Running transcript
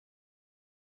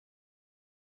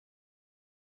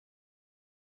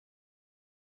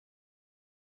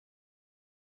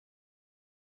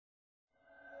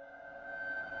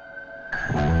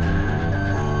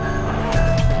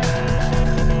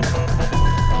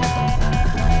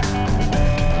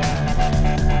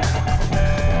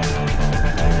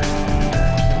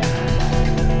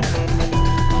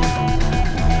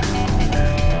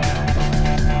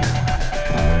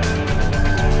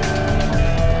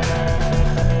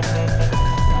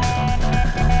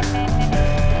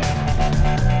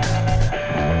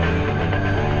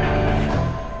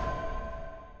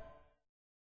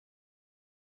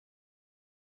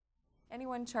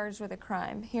anyone charged with a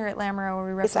crime. Here at Lamoureux,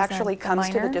 we represent This actually comes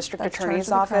to the district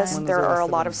attorney's office. There are a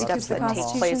lot of steps that take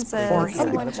place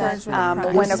beforehand.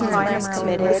 When a crime is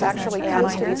committed, this actually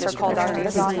comes to the district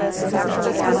attorney's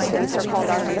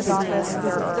office.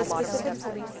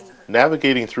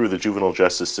 Navigating through the juvenile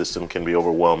justice system can be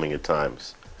overwhelming at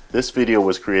times. This video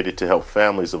was created to help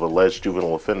families of alleged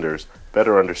juvenile offenders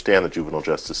better understand the juvenile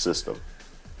justice system.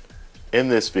 In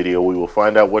this video, we will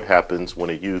find out what happens when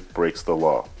a youth breaks the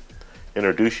law,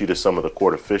 introduce you to some of the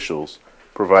court officials,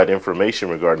 provide information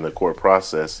regarding the court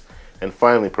process, and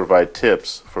finally provide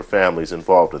tips for families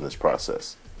involved in this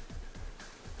process.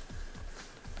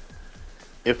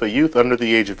 If a youth under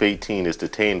the age of 18 is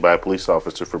detained by a police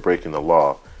officer for breaking the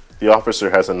law, the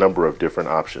officer has a number of different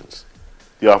options.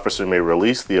 The officer may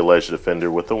release the alleged offender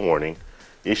with a warning,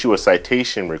 issue a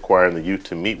citation requiring the youth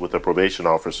to meet with a probation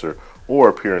officer or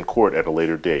appear in court at a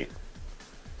later date.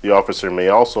 The officer may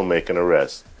also make an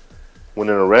arrest. When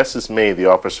an arrest is made, the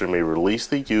officer may release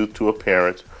the youth to a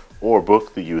parent or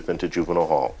book the youth into juvenile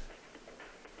hall.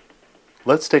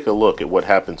 Let's take a look at what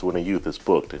happens when a youth is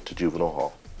booked into juvenile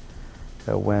hall.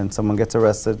 When someone gets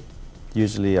arrested,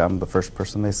 usually I'm the first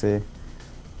person they see.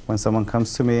 When someone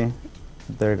comes to me,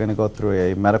 they're going to go through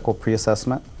a medical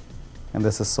pre-assessment, and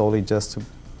this is solely just to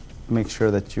make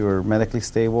sure that you're medically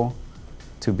stable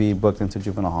to be booked into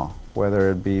juvenile hall,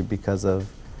 whether it be because of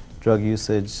drug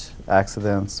usage,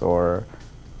 accidents, or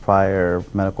prior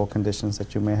medical conditions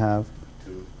that you may have.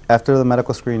 After the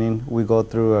medical screening, we go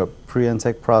through a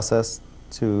pre-intake process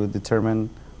to determine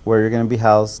where you're going to be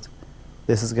housed.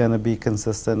 This is going to be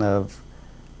consistent of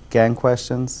gang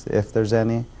questions, if there's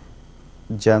any,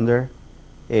 gender,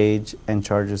 age, and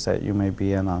charges that you may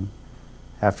be in on.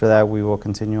 After that, we will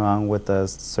continue on with a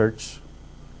search,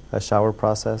 a shower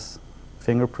process,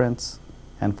 fingerprints,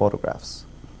 and photographs.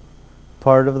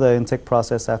 Part of the intake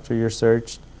process after you're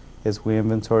searched is we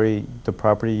inventory the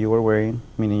property you were wearing,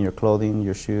 meaning your clothing,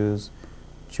 your shoes,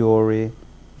 jewelry,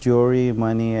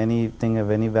 money, anything of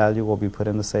any value will be put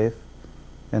in the safe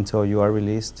until you are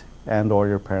released and or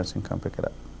your parents can come pick it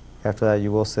up. After that,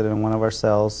 you will sit in one of our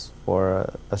cells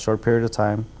for a short period of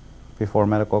time before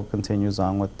medical continues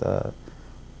on with a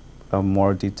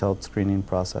more detailed screening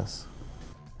process.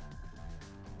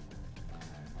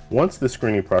 Once the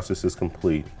screening process is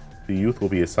complete, the youth will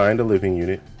be assigned a living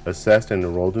unit, assessed and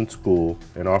enrolled in school,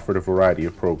 and offered a variety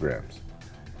of programs.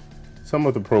 Some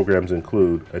of the programs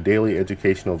include a daily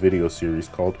educational video series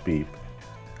called Beep,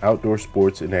 outdoor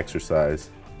sports and exercise,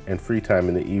 and free time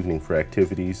in the evening for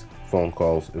activities, phone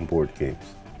calls, and board games.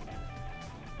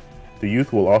 The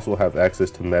youth will also have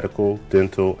access to medical,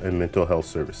 dental, and mental health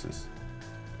services.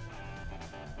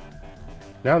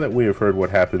 Now that we have heard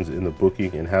what happens in the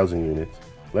booking and housing units,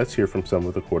 let's hear from some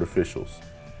of the court officials.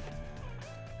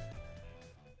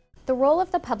 The role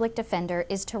of the public defender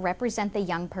is to represent the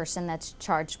young person that's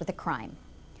charged with a crime.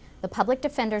 The public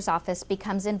defender's office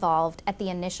becomes involved at the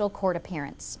initial court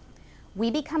appearance.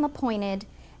 We become appointed,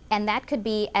 and that could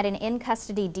be at an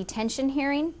in-custody detention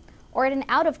hearing or at an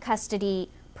out-of-custody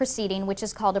proceeding, which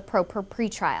is called a pro per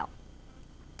pretrial.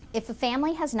 If a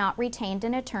family has not retained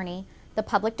an attorney, the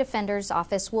public defender's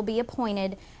office will be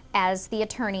appointed as the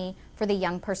attorney for the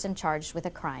young person charged with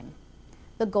a crime.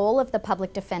 The goal of the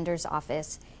public defender's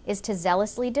office is to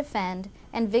zealously defend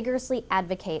and vigorously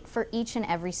advocate for each and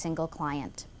every single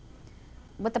client.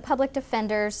 What the public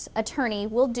defender's attorney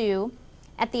will do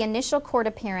at the initial court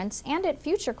appearance and at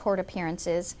future court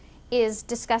appearances is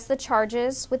discuss the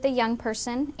charges with the young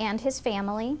person and his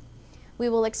family. We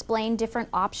will explain different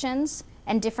options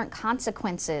and different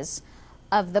consequences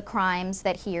of the crimes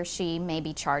that he or she may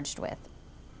be charged with.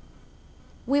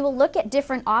 We will look at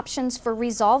different options for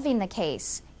resolving the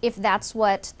case if that's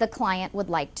what the client would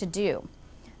like to do.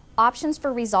 Options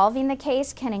for resolving the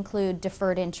case can include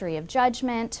deferred entry of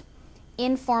judgment,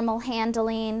 informal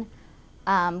handling,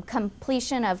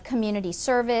 completion of community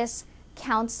service,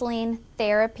 counseling,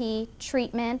 therapy,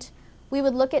 treatment. We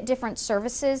would look at different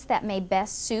services that may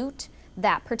best suit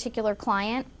that particular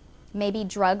client, maybe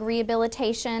drug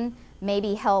rehabilitation,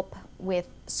 maybe help with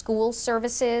school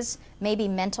services, maybe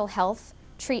mental health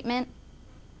treatment,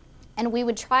 and we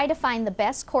would try to find the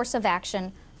best course of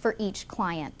action for each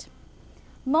client.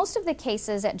 Most of the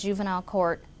cases at juvenile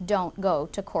court don't go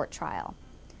to court trial.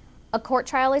 A court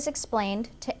trial is explained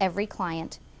to every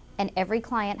client, and every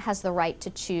client has the right to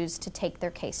choose to take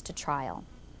their case to trial.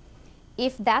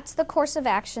 If that's the course of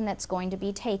action that's going to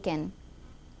be taken,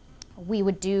 we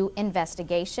would do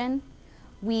investigation.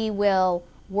 We will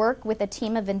work with a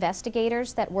team of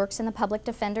investigators that works in the public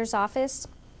defender's office.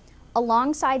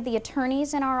 Alongside the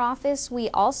attorneys in our office, we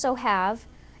also have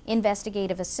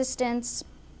investigative assistants,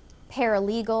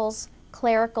 paralegals,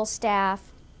 clerical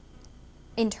staff,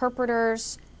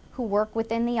 interpreters who work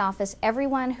within the office,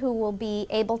 everyone who will be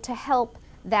able to help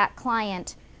that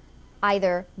client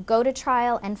either go to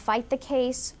trial and fight the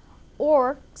case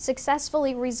or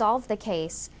successfully resolve the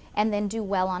case and then do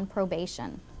well on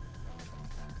probation.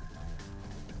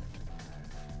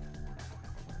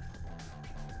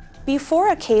 Before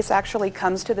a case actually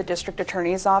comes to the district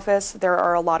attorney's office, there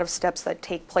are a lot of steps that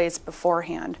take place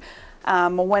beforehand.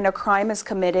 When a crime is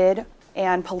committed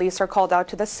and police are called out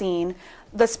to the scene,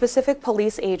 the specific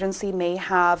police agency may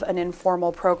have an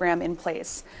informal program in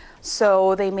place.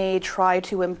 So they may try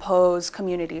to impose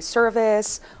community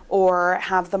service or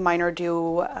have the minor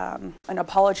do an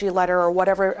apology letter or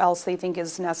whatever else they think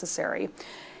is necessary.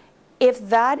 If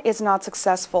that is not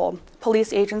successful,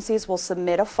 police agencies will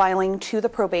submit a filing to the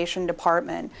probation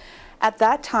department. At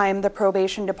that time, the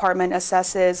probation department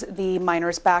assesses the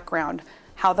minor's background,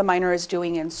 how the minor is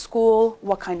doing in school,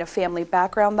 what kind of family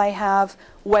background they have,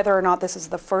 whether or not this is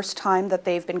the first time that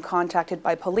they've been contacted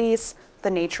by police,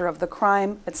 the nature of the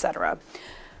crime, etc.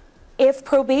 If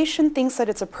probation thinks that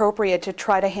it's appropriate to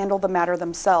try to handle the matter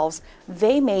themselves,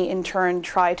 they may in turn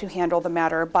try to handle the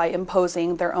matter by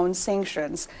imposing their own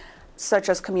sanctions, such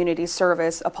as community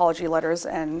service, apology letters,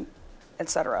 and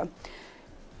etc.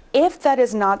 If that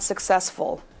is not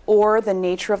successful, or the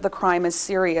nature of the crime is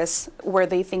serious, where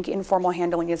they think informal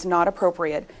handling is not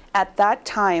appropriate, at that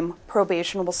time,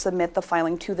 probation will submit the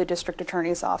filing to the district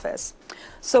attorney's office.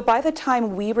 So by the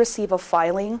time we receive a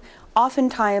filing,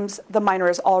 oftentimes the minor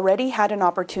has already had an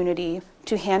opportunity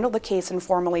to handle the case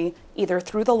informally, either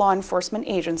through the law enforcement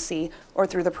agency or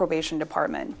through the probation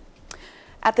department.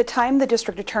 At the time the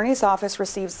district attorney's office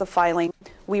receives the filing,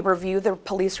 we review the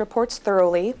police reports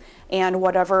thoroughly and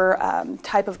whatever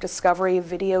type of discovery,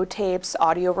 videotapes,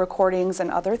 audio recordings,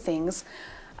 and other things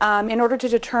in order to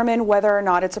determine whether or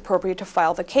not it's appropriate to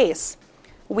file the case.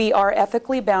 We are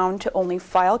ethically bound to only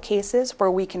file cases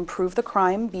where we can prove the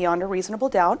crime beyond a reasonable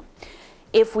doubt.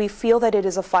 If we feel that it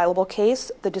is a fileable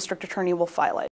case, the district attorney will file it.